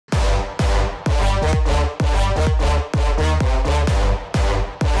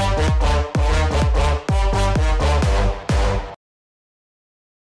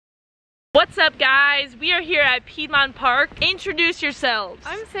What's up, guys? We are here at Piedmont Park. Introduce yourselves.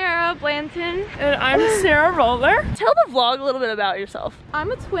 I'm Sarah Blanton. And I'm Sarah Roller. Tell the vlog a little bit about yourself.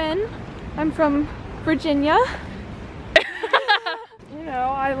 I'm a twin. I'm from Virginia. You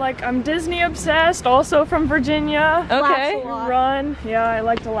know, I'm Disney obsessed, also from Virginia. Okay. Run. Yeah, I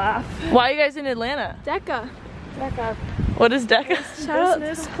like to laugh. Why are you guys in Atlanta? DECA. What is DECA?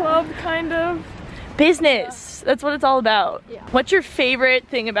 Business club, kind of. Business. That's what it's all about. Yeah. What's your favorite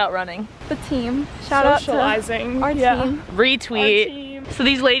thing about running? The team. Shout out to Socializing. our team. Retweet. Our team. So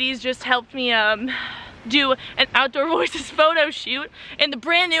these ladies just helped me do an Outdoor Voices photo shoot in the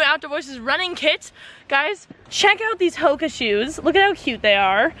brand new Outdoor Voices running kit. Guys, check out these Hoka shoes. Look at how cute they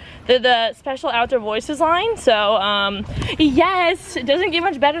are. They're the special Outdoor Voices line. So, yes, it doesn't get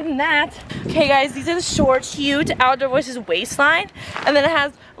much better than that. Okay, guys, these are the short, cute Outdoor Voices waistline. And then it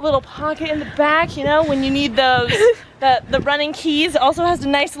has a little pocket in the back, you know, when you need those, the running keys. It also has a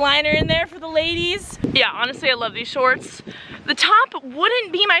nice liner in there for the ladies. Yeah, honestly, I love these shorts. The top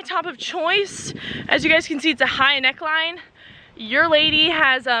wouldn't be my top of choice. As you guys can see, it's a high neckline. Your lady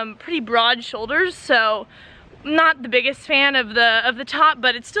has pretty broad shoulders, so not the biggest fan of the top,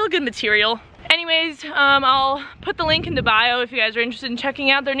 but it's still good material. Anyways, I'll put the link in the bio if you guys are interested in checking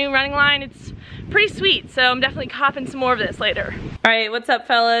out their new running line. It's pretty sweet, so I'm definitely copping some more of this later. All right, what's up,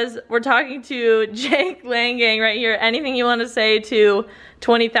 fellas? We're talking to Jake Langang right here. Anything you want to say to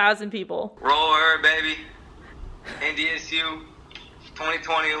 20,000 people? Roll her, baby. NDSU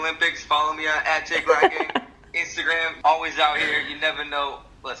 2020 Olympics. Follow me at Jake Langang. Instagram, always out here. You never know.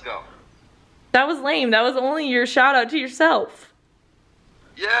 Let's go. That was lame. That was only your shout out to yourself.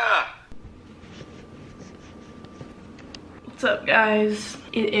 Yeah. What's up, guys?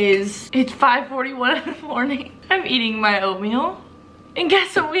 It's 5:41 in the morning. I'm eating my oatmeal. And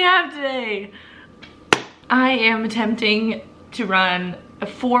guess what we have today? I am attempting to run a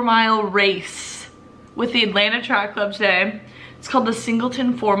 4-mile race with the Atlanta Track Club today. It's called the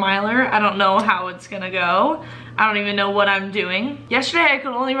Singleton 4-miler. I don't know how it's gonna go. I don't even know what I'm doing. Yesterday I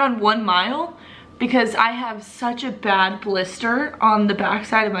could only run 1 mile because I have such a bad blister on the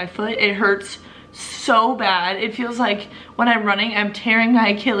backside of my foot. It hurts so bad. It feels like when I'm running, I'm tearing my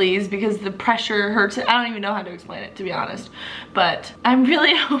Achilles because the pressure hurts. I don't even know how to explain it, to be honest. But I'm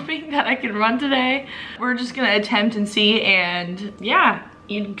really hoping that I can run today. We're just gonna attempt and see, and yeah,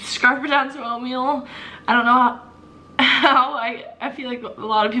 you scarf it down some oatmeal. I don't know how I feel like a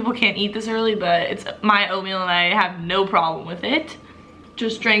lot of people can't eat this early, but it's my oatmeal and I have no problem with it.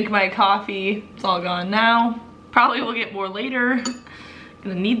 Just drank my coffee. It's all gone now. Probably will get more later.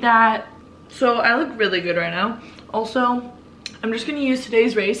 Gonna need that. So I look really good right now. Also, I'm just gonna use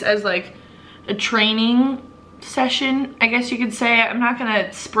today's race as like a training session, I guess you could say. I'm not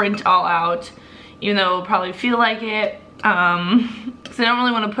gonna sprint all out, even though it'll probably feel like it. Because I don't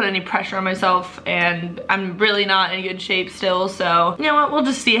really want to put any pressure on myself, and I'm really not in good shape still, so you know what, we'll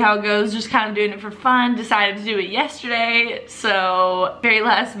just see how it goes. Just kind of doing it for fun. Decided to do it yesterday, so very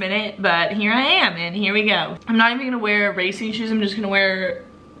last minute, but here I am, and here we go. I'm not even gonna wear racing shoes. I'm just gonna wear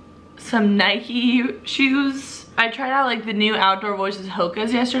some Nike shoes. I tried out like the new Outdoor Voices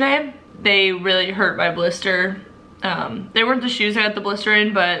Hokas yesterday. They really hurt my blister. They weren't the shoes I got the blister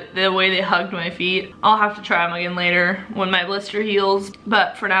in, but the way they hugged my feet. I'll have to try them again later when my blister heals.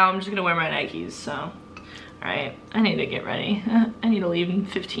 But for now, I'm just gonna wear my Nikes, so. All right, I need to get ready. I need to leave in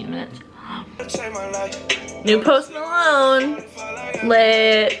 15 minutes. New Post Malone.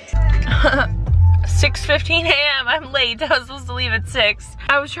 Lit. 6:15 a.m. I'm late. I was supposed to leave at 6.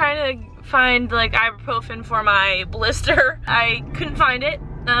 I was trying to find like ibuprofen for my blister. I couldn't find it.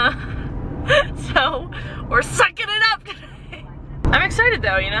 So we're sucking it up today. I'm excited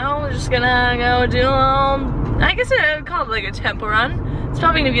though, you know. We're just gonna go do I guess I would call it like a tempo run. It's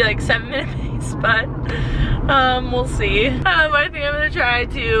probably gonna be like 7-minute pace, but we'll see. I think I'm gonna try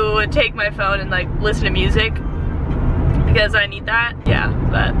to take my phone and like listen to music because I need that. Yeah,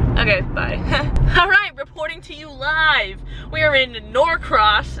 but okay, bye. All right, reporting to you live. We are in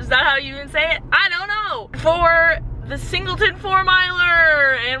Norcross. Is that how you even say it? I don't know. For the Singleton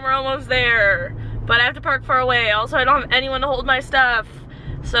 4-miler, and we're almost there. But I have to park far away. Also, I don't have anyone to hold my stuff.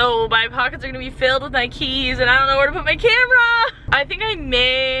 So my pockets are gonna be filled with my keys, and I don't know where to put my camera. I think I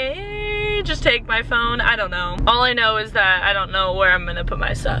may just take my phone. I don't know. All I know is that I don't know where I'm gonna put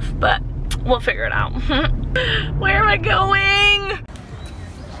my stuff, but we'll figure it out. Where am I going?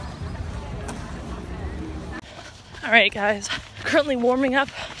 All right, guys. Currently warming up.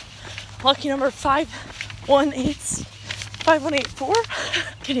 Lucky number 5184.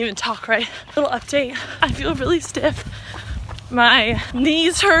 Can't even talk right. Little update. I feel really stiff. My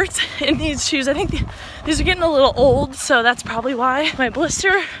knees hurt in these shoes. I think these are getting a little old, so that's probably why. My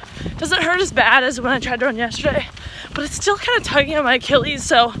blister Doesn't hurt as bad as when I tried to run yesterday, but it's still kind of tugging on my Achilles.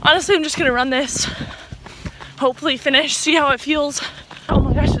 So honestly, I'm just gonna run this, hopefully finish, see how it feels. Oh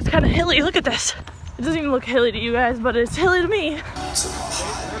my gosh, it's kind of hilly. Look at this. It doesn't even look hilly to you guys, but it's hilly to me.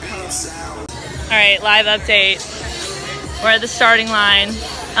 All right, live update. We're at the starting line.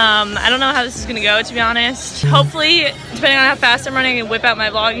 I don't know how this is gonna go, to be honest. Hopefully, depending on how fast I'm running, I can whip out my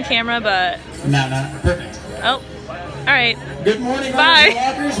vlogging camera, but... No, perfect. Oh, all right. Good morning, bye.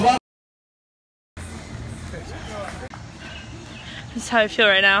 This is how I feel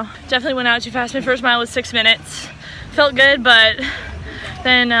right now. Definitely went out too fast. My first mile was 6 minutes. Felt good, but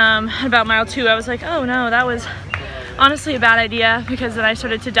then at about mile 2, I was like, oh no, that was honestly a bad idea, because then I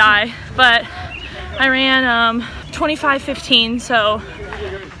started to die. But I ran 25:15, so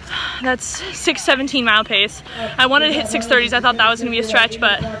that's 6:17 mile pace. I wanted to hit 6:30s. I thought that was gonna be a stretch,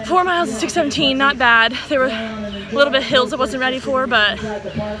 but 4 miles at 6:17, not bad. There were a little bit of hills I wasn't ready for, but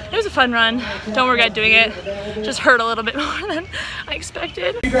it was a fun run. Don't regret doing it. Just hurt a little bit more than I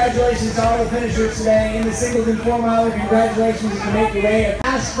expected. Congratulations to all the finishers today in the Singleton 4 miler. Congratulations to make your way.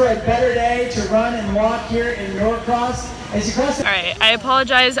 Ask for a better day to run and walk here in Norcross. Alright, I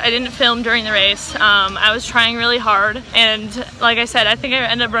apologize, I didn't film during the race. I was trying really hard, and like I said, I think I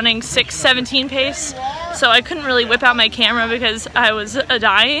ended up running 6:17 pace, so I couldn't really whip out my camera because I was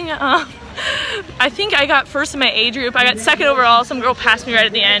dying. I think I got first in my age group. I got second overall. Some girl passed me right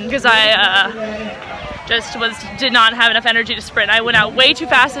at the end because I did not have enough energy to sprint. I went out way too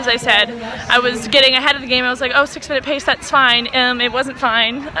fast, as I said. I was getting ahead of the game. I was like, oh, 6 minute pace, that's fine. It wasn't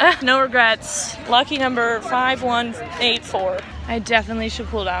fine. No regrets. Lucky number 5184. I definitely should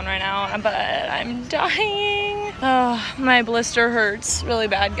cool down right now, but I'm dying. Oh, my blister hurts really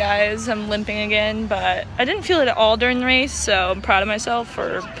bad, guys. I'm limping again, but I didn't feel it at all during the race, so I'm proud of myself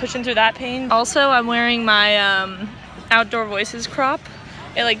for pushing through that pain. Also, I'm wearing my Outdoor Voices crop.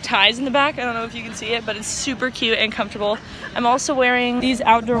 It like ties in the back. I don't know if you can see it, but it's super cute and comfortable. I'm also wearing these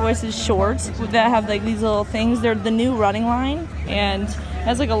Outdoor Voices shorts that have like these little things. They're the new running line, and it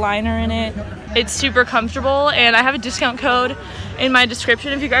has like a liner in it. It's super comfortable, and I have a discount code in my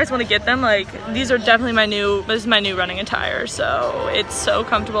description if you guys want to get them. Like, these are definitely this is my new running attire, so it's so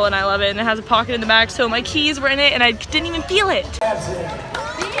comfortable and I love it. And it has a pocket in the back, so my keys were in it and I didn't even feel it.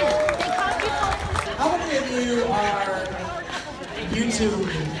 How many of you are YouTube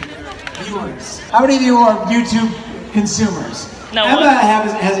viewers? How many of you are YouTube consumers? No Emma one.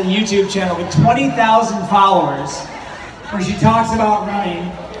 has a YouTube channel with 20,000 followers where she talks about running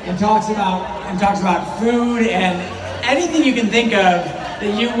and talks about food and anything you can think of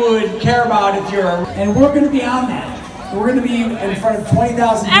that you would care about if you're, and we're going to be on that. We're going to be in front of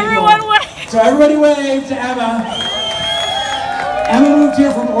 20,000 people. Everyone wave! So everybody wave to Emma. Emma moved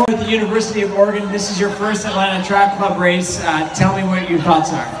here from Oregon, the University of Oregon. This is your first Atlanta Track Club race. Tell me what your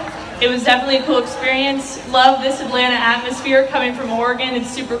thoughts are. It was definitely a cool experience. Love this Atlanta atmosphere coming from Oregon.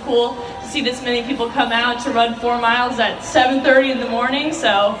 It's super cool to see this many people come out to run 4 miles at 7:30 in the morning.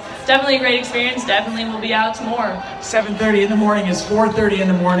 So definitely a great experience. Definitely we'll be out tomorrow. 7:30 in the morning is 4:30 in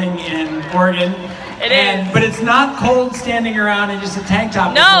the morning in Oregon. It is. But it's not cold standing around in just a tank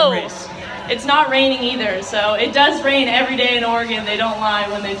top before the race. It's not raining either. So it does rain every day in Oregon. They don't lie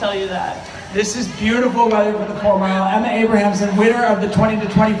when they tell you that. This is beautiful weather for the 4 mile. Emma Abrahamson, winner of the 20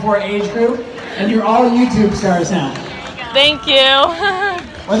 to 24 age group, and you're all YouTube stars now. Thank you.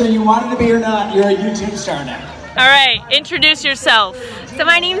 Whether you wanted to be or not, you're a YouTube star now. All right, introduce yourself. So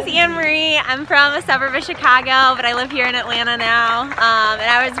my name's Anne Marie. I'm from a suburb of Chicago, but I live here in Atlanta now. And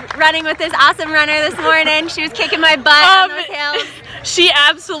I was running with this awesome runner this morning. She was kicking my butt on those hills. She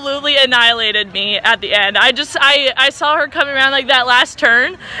absolutely annihilated me at the end. I saw her coming around like that last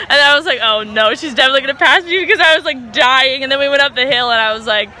turn, and I was like, oh no, she's definitely gonna pass me, because I was like dying. And then we went up the hill, and I was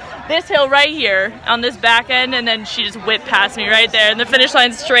like, this hill right here on this back end, and then she just whipped past me right there, and the finish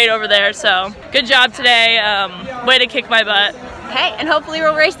line's straight over there. So good job today. Way to kick my butt. Hey, and hopefully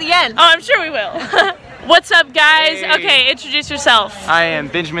we'll race again. Oh, I'm sure we will. What's up, guys? Hey. Okay, introduce yourself. I am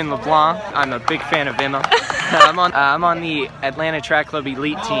Benjamin LeBlanc. I'm a big fan of Emma. I'm on the Atlanta Track Club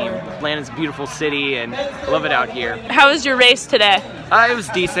Elite team. Atlanta's a beautiful city, and I love it out here. How was your race today? It was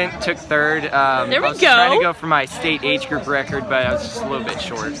decent. Took third. There we I was go. trying to go for my state age group record, but I was just a little bit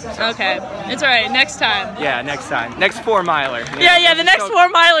short. So. Okay, it's all right. Next time. Yeah, next time. Next 4 miler. Yeah, the next 4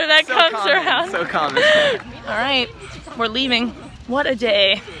 miler that so comes common, around. So common. All right, we're leaving. What a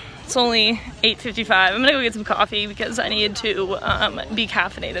day. It's only 8:55. I'm gonna go get some coffee because I need to be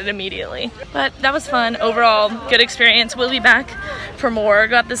caffeinated immediately. But that was fun. Overall, good experience. We'll be back for more.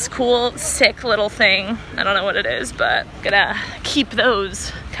 Got this cool, sick little thing. I don't know what it is, but gonna keep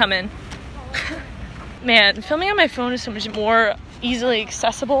those coming. Man, filming on my phone is so much more easily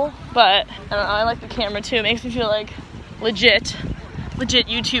accessible, but I don't know, I like the camera too. It makes me feel like legit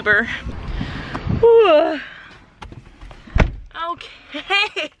YouTuber. Whew.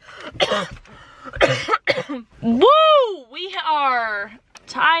 Okay. Woo! We are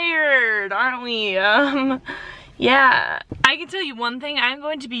tired, aren't we? Yeah. I can tell you one thing, I'm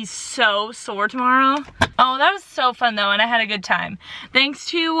going to be so sore tomorrow. Oh, that was so fun though, and I had a good time. Thanks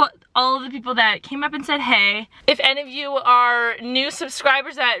to all of the people that came up and said hey. If any of you are new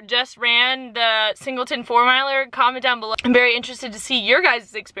subscribers that just ran the Singleton 4-miler, comment down below. I'm very interested to see your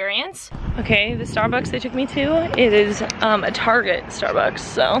guys' experience. Okay, the Starbucks they took me to, it is a Target Starbucks,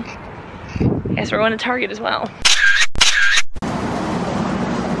 so I guess we're going to Target as well.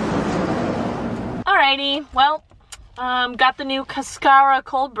 Alrighty, well, got the new Cascara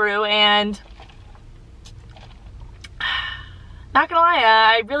cold brew, and not gonna lie,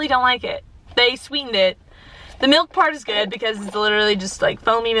 I really don't like it. They sweetened it. The milk part is good because it's literally just like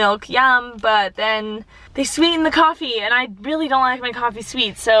foamy milk, yum, but then they sweeten the coffee, and I really don't like my coffee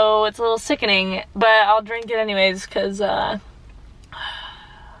sweet, so it's a little sickening, but I'll drink it anyways because, I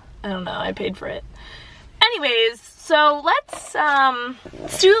don't know, I paid for it. Anyways, so let's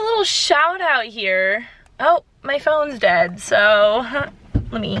do a little shout out here. Oh, my phone's dead, so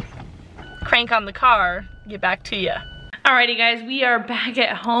let me crank on the car, get back to you. Alrighty guys, we are back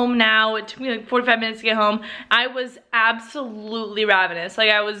at home now. It took me like 45 minutes to get home. I was absolutely ravenous, like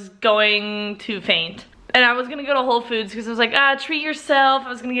I was going to faint. And I was gonna go to Whole Foods because I was like, treat yourself. I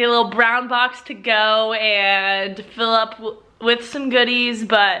was gonna get a little brown box to go and fill up with some goodies,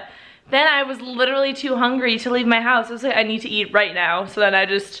 but then I was literally too hungry to leave my house. I was like, I need to eat right now. So then I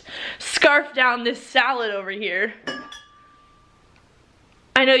just scarfed down this salad over here.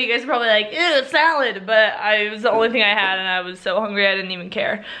 I know you guys are probably like, ew, salad, but it was the only thing I had and I was so hungry I didn't even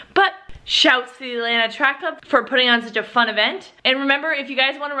care. But shouts to the Atlanta Track Club for putting on such a fun event. And remember, if you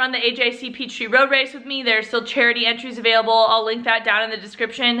guys want to run the AJC Peachtree Road Race with me, there's still charity entries available. I'll link that down in the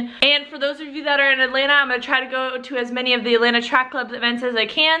description. And for those of you that are in Atlanta, I'm going to try to go to as many of the Atlanta Track Club events as I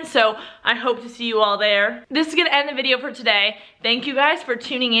can, so I hope to see you all there. This is going to end the video for today. Thank you guys for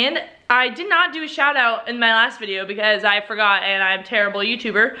tuning in. I did not do a shout out in my last video because I forgot and I'm a terrible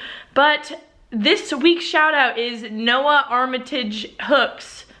YouTuber, but this week's shout out is Noah Armitage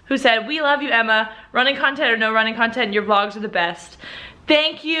Hooks, who said, "We love you, Emma. Running content or no running content, your vlogs are the best."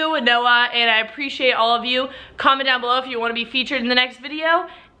 Thank you, Noah, and I appreciate all of you. Comment down below if you want to be featured in the next video.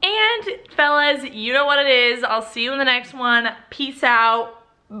 And fellas, you know what it is. I'll see you in the next one. Peace out.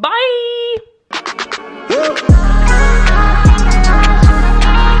 Bye.